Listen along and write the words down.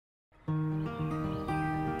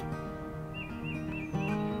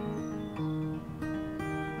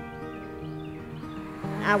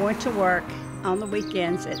I went to work on the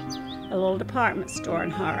weekends at a little department store in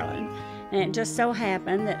Harlan, and it just so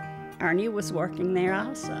happened that Ernie was working there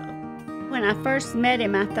also. When I first met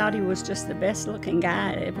him, I thought he was just the best looking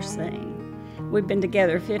guy I'd ever seen. We've been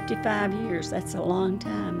together 55 years. That's a long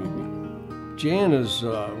time, isn't it? Jan is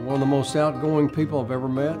one of the most outgoing people I've ever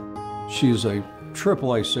met. She's a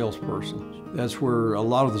AAA salesperson. That's where a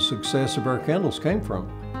lot of the success of our candles came from.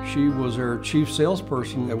 She was our chief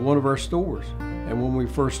salesperson at one of our stores. And when we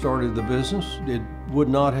first started the business, it would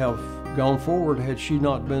not have gone forward had she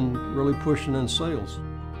not been really pushing in sales.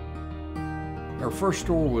 Our first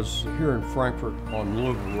store was here in Frankfort on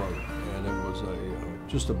Louisville Road, and it was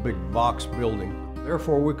just a big box building.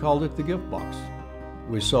 Therefore, we called it the gift box.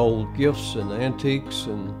 We sold gifts and antiques,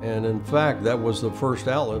 and in fact, that was the first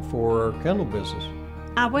outlet for our candle business.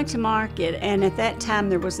 I went to market, and at that time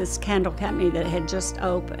there was this candle company that had just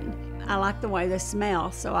opened. I liked the way they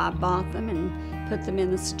smell, so I bought them and put them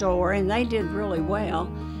in the store, and they did really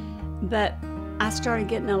well. But I started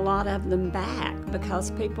getting a lot of them back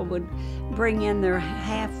because people would bring in their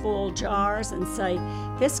half-full jars and say,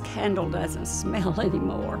 "This candle doesn't smell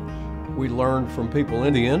anymore." We learned from people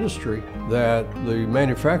in the industry that the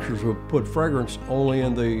manufacturers would put fragrance only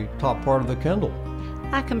in the top part of the candle.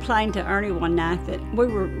 I complained to Ernie one night that we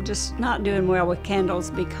were just not doing well with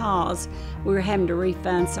candles because we were having to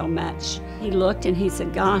refund so much. He looked and he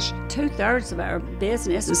said, "Gosh, 2/3 of our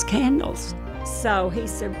business is candles." So he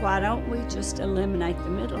said, "Why don't we just eliminate the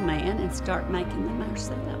middleman and start making them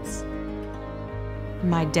ourselves?"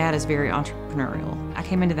 My dad is very entrepreneurial. I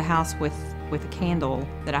came into the house with a candle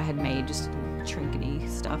that I had made, just trinkety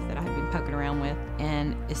stuff that I had been poking around with.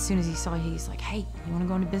 And as soon as he saw it, he's like, "Hey, you want to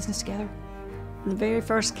go into business together?" The very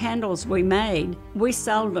first candles we made, we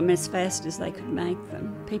sold them as fast as they could make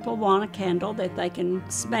them. People want a candle that they can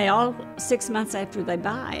smell 6 months after they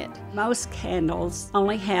buy it. Most candles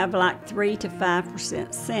only have like 3 to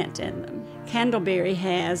 5% scent in them. Candleberry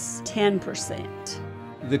has 10%.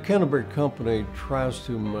 The Candleberry company tries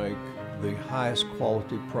to make the highest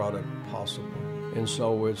quality product possible. And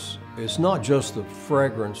so it's not just the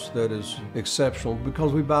fragrance that is exceptional,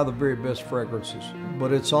 because we buy the very best fragrances,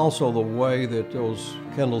 but it's also the way that those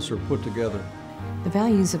candles are put together. The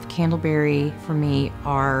values of Candleberry for me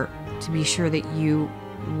are to be sure that you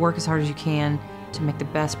work as hard as you can to make the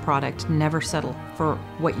best product. Never settle for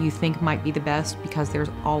what you think might be the best, because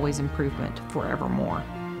there's always improvement forevermore.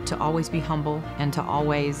 To always be humble and to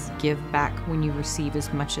always give back when you receive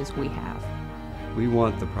as much as we have. We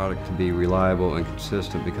want the product to be reliable and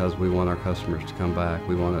consistent because we want our customers to come back.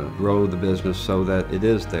 We want to grow the business so that it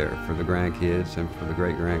is there for the grandkids and for the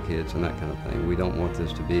great-grandkids and that kind of thing. We don't want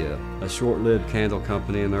this to be a short-lived candle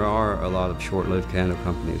company, and there are a lot of short-lived candle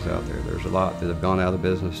companies out there. There's a lot that have gone out of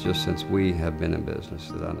business just since we have been in business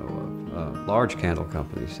that I know of. Large candle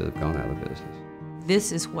companies that have gone out of business.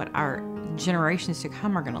 This is what our generations to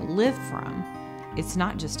come are going to live from. It's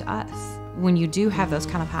not just us. When you do have those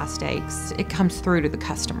kind of high stakes, it comes through to the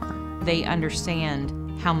customer. They understand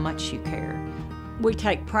how much you care. We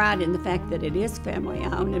take pride in the fact that it is family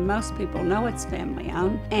owned, and most people know it's family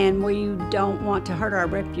owned, and we don't want to hurt our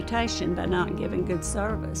reputation by not giving good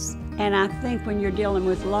service. And I think when you're dealing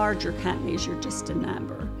with larger companies, you're just a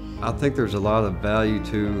number. I think there's a lot of value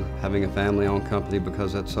to having a family-owned company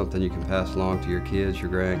because that's something you can pass along to your kids,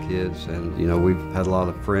 your grandkids, and you know, we've had a lot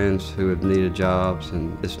of friends who have needed jobs,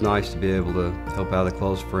 and it's nice to be able to help out a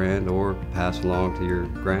close friend or pass along to your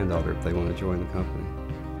granddaughter if they want to join the company.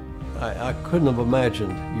 I couldn't have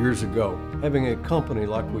imagined years ago having a company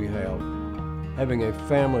like we have, having a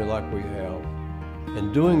family like we have,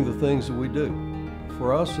 and doing the things that we do.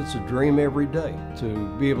 For us, it's a dream every day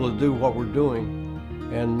to be able to do what we're doing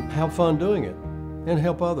and have fun doing it and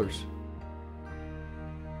help others.